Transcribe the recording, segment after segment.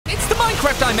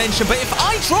Minecraft dimension, but if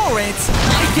I draw it,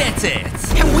 I get it.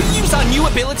 Can we use our new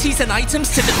abilities and items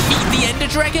to defeat the Ender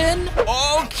Dragon?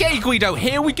 Okay, Guido,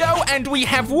 here we go, and we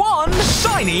have one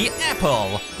shiny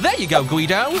apple. There you go,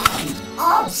 Guido.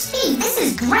 Oh, Steve, this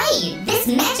is great. This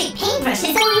magic paintbrush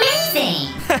is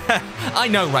amazing. I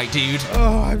know, right, dude?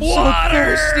 Oh, I'm so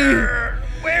thirsty.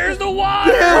 Where's the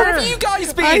water? Where have you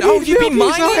guys been? Have you been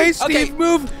mining? Okay, Steve,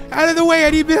 move out of the way. I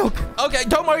need milk. Okay,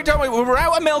 don't worry. We're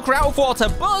out of milk, we're out of water,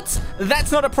 but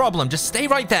that's not a problem. Just stay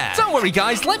right there. Don't worry,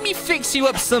 guys. Let me fix you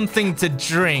up something to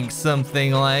drink.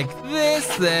 Something like this.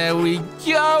 There we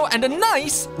go. And a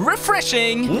nice,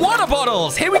 refreshing water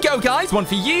bottles. Here we go, guys. One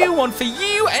for you, one for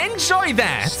you. Enjoy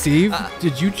that. Steve,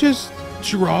 did you just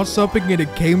draw something and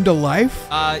it came to life?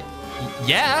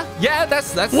 Yeah,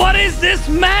 that's... What is this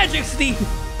magic, Steve?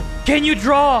 Can you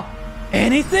draw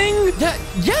anything?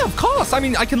 Yeah, of course. I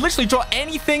mean, I can literally draw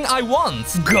anything I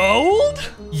want.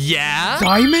 Gold? Yeah.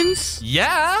 Diamonds?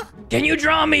 Yeah. Can you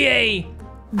draw me a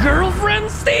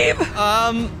girlfriend, Steve?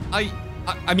 I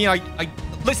mean,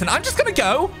 listen, I'm just gonna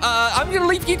go. I'm gonna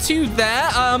leave you two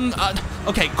there.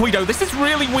 Okay, Guido, this is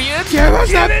really weird. Give us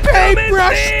a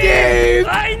paintbrush, Steve!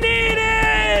 I need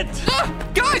it!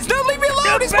 Guys, don't leave me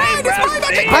alone. It's mine. It's my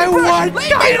magic I paintbrush. want Leave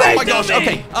me. Oh my gosh.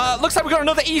 diamonds. Okay. Looks like we got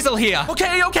another easel here.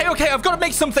 Okay. I've got to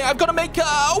make something. I've got to make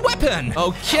a weapon.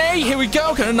 Okay, here we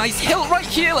go. Got a nice hilt right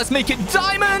here. Let's make it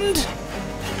diamond.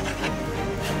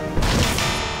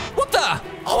 What the?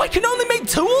 Oh, I can only make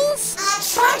tools?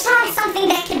 Try something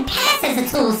that can pass as a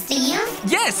tool, Steve.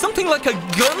 Yeah, something like a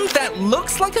gun that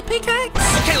looks like a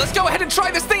pickaxe. Okay, let's go ahead and try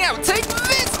this thing out. Take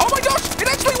this. Oh my gosh, it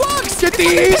actually works. Get the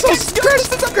easel, Chris.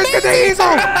 Get the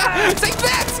easel. Take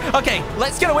that. Okay,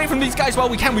 let's get away from these guys while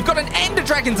we can. We've got an Ender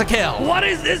Dragon to kill. What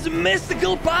is this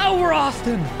mystical power,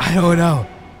 Austin? I don't know.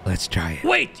 Let's try it.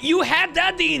 Wait, you had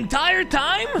that the entire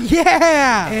time?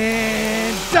 Yeah!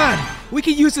 And done. We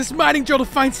can use this mining drill to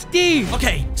find Steve.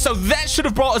 Okay, so that should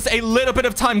have brought us a little bit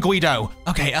of time, Guido.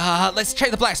 Okay, let's check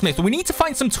the blacksmith. We need to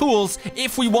find some tools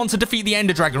if we want to defeat the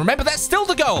Ender Dragon. Remember, that's still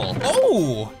the goal.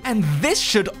 Oh, and this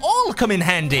should all come in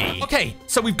handy. Okay,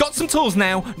 so we've got some tools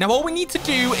now. Now all we need to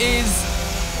do is...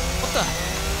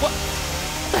 What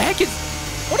the heck is...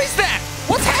 What is that?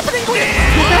 What's happening, Guido?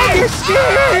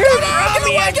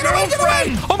 Get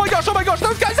away! Oh my gosh,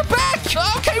 those guys are back!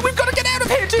 Okay, we've got to get out of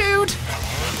here, dude!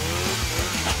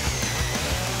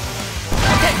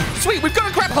 Okay, sweet, we've got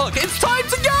a grab hook. It's time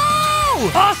to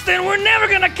go! Austin, we're never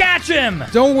gonna catch him!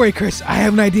 Don't worry, Chris. I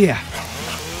have an idea.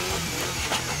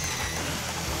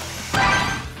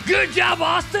 Good job,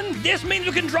 Austin. This means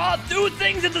we can draw two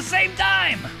things at the same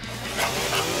time.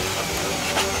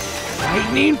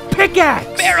 Lightning pickaxe!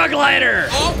 Paraglider!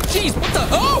 Oh, jeez, what the?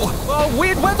 Oh,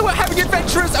 weird weather. We're having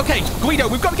adventures. Okay, Guido,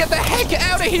 we've got to get the heck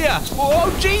out of here.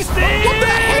 Oh, jeez. What the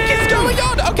heck is going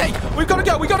on? Okay, we've got to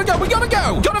go. We got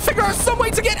to figure out some way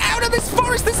to get out of this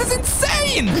forest. This is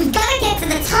insane. We've got to get to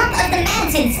the top of the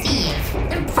mountain, Steve.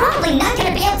 They're probably not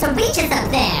going to be able to reach us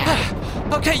up there.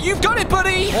 Okay, you've got it,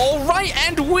 buddy. All right,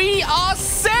 and we are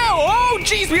safe. Oh,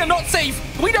 jeez, we are not safe.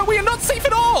 Guido, we are not safe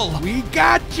at all. We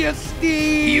got you,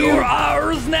 Steve. You're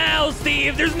ours now,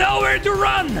 Steve. There's nowhere to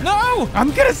run. No.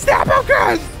 I'm gonna snap him,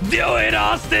 Chris. Do it,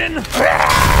 Austin. No,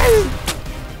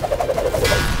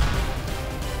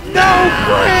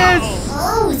 Chris.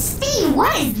 Oh, Steve,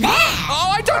 what is that?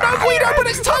 Oh, I don't know, Guido, but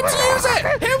it's time to use it.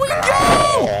 Here we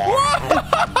go.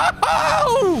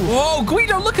 Whoa,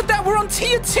 Guido, look at that. We're on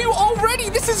tier 2 already.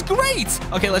 This is great.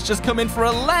 Okay, let's just come in for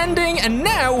a landing. And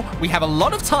now we have a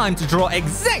lot of time to draw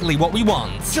exactly what we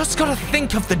want. Just gotta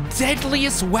think of the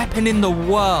deadliest weapon in the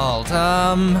world.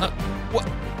 What?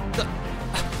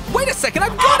 Wait a second,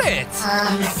 I've got it.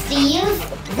 Steve,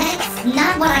 that's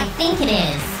not what I think it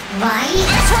is, right?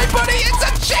 That's right, buddy. It's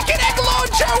a chicken egg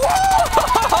launcher.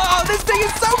 Whoa! This thing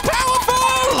is so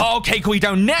powerful. Okay,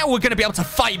 Guido, now we're gonna be able to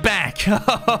fight back.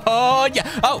 Oh, yeah.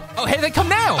 Oh, here they come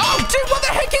now. Oh, dude, what the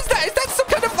heck is that? Is that some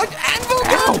kind of, like, anvil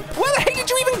gun? Where the heck did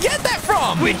you even get that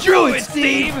from? We drew it,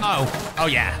 Steve. Oh,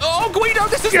 yeah. Oh, Guido,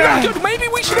 this is not good. Maybe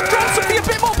we should have drawn something a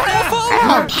bit more powerful.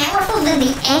 More powerful than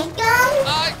the egg gun?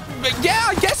 Yeah,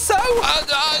 I guess so.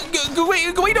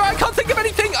 Guido, I can't think of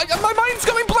anything. My mind's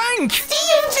going blank.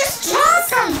 Steve, just draw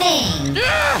something.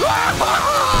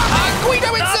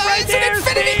 Guido, it's an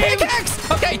infinity pickaxe.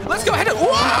 Okay, let's go ahead and... Whoa!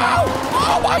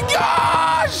 Oh, my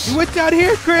gosh! What's out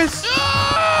here, Chris?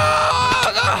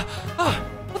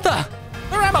 What the?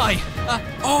 Where am I?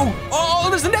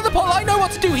 There's another pole. I know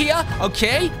what to do here.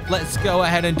 Okay, let's go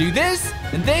ahead and do this,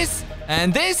 and this,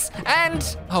 and this,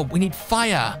 and... Oh, we need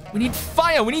fire. We need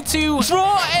fire. We need to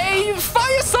draw a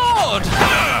fire sword.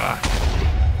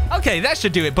 Okay, that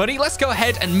should do it, buddy. Let's go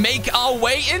ahead and make our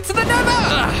way into the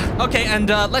nether. Okay, and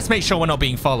let's make sure we're not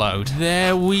being followed.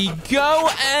 There we go,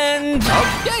 and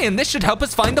okay, and this should help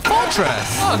us find the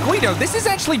fortress. Oh, Guido, this is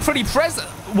actually pretty present.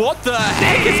 What the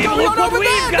heck is going on over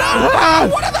there? No!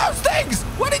 What are those things?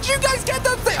 Where did you guys get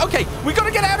those things? Okay, we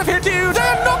gotta get out of here, dude. They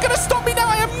are not gonna stop me now.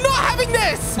 I am not having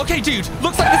this. Okay, dude,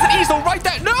 looks like there's an easel right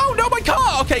there. No, my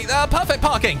car. Okay, perfect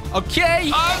parking.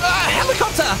 Okay,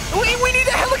 helicopter. We need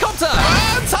a helicopter.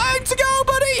 Time to go,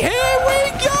 buddy. Here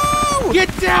we go. Get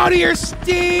down here,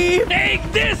 Steve.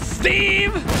 Take this,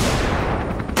 Steve. Oh,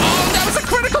 that was a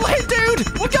critical hit,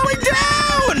 dude. We're going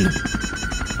down.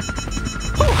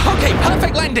 Whew, okay,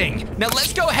 perfect landing. Now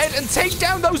let's go ahead and take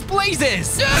down those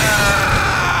blazes.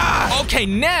 Okay,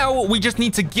 now we just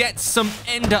need to get some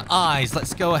ender eyes.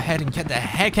 Let's go ahead and get the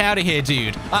heck out of here,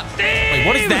 dude. Wait,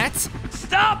 what is that?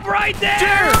 Stop right there!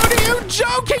 Dude, are you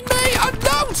joking me?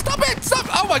 No, stop it! Stop!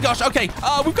 Oh my gosh, okay.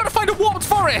 We've got to find a warped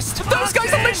forest. Those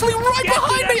guys are literally right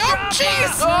behind me. Oh,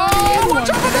 jeez! Oh, watch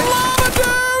out for the lava,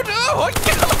 dude! Oh my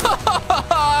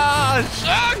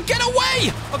gosh! Get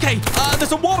away! Okay,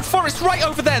 there's a warped forest right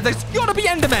over there. There's got to be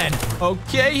Endermen.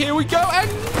 Okay, here we go.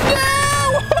 And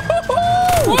no!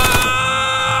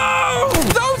 Whoa!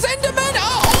 Those Endermen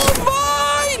are all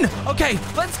mine! Okay,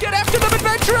 let's get after them,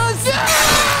 adventurers!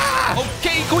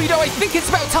 Okay, Guido, I think it's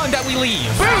about time that we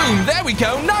leave. Boom! There we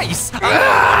go. Nice. No,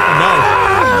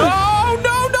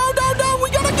 we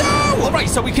gotta go. All right,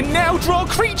 so we can now draw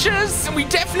creatures, and we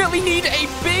definitely need a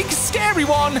big, scary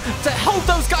one to hold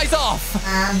those guys off.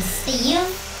 Steve,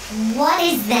 what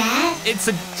is that? It's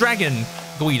a dragon,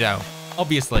 Guido.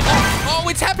 Obviously. Oh,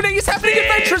 it's happening! It's happening,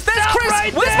 adventurers! There's Chris!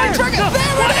 Right Where's my dragon?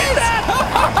 There it is!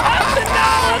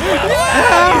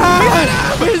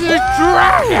 It's a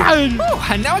dragon! Oh,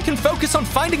 and now I can focus on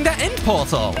finding that end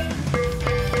portal.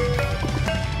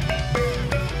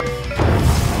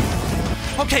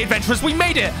 Okay, adventurers, we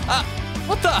made it!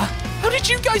 What the? How did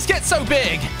you guys get so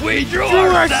big? We drew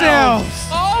ourselves!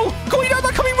 Oh, Guido,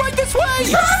 they're coming right this way!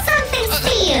 Draw something,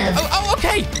 Steve!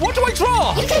 Okay. What do I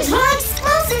draw? You can draw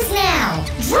explosives now!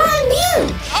 Draw a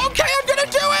nuke! Okay, I'm gonna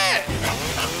do it!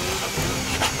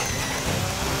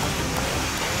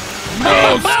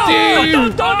 No,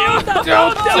 Steve!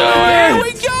 Don't do it! Here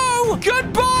we go!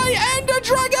 Goodbye, Ender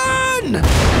Dragon!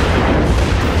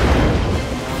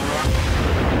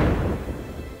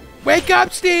 Wake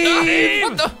up, Steve!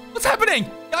 What the? What's happening?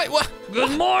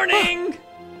 Good morning!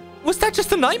 Was that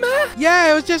just a nightmare?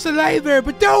 Yeah, it was just a nightmare,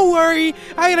 but don't worry.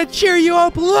 I'm gonna cheer you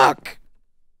up. Look!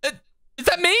 Is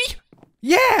that me?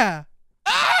 Yeah!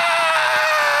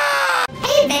 Ah!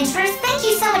 Hey adventurers, thank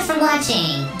you so much for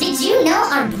watching! Did you know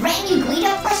our brand new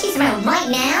Guido plushies are out right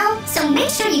now? So make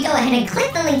sure you go ahead and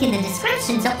click the link in the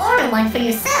description to order one for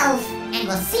yourself, and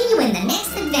we'll see you in the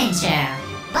next adventure.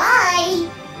 Bye!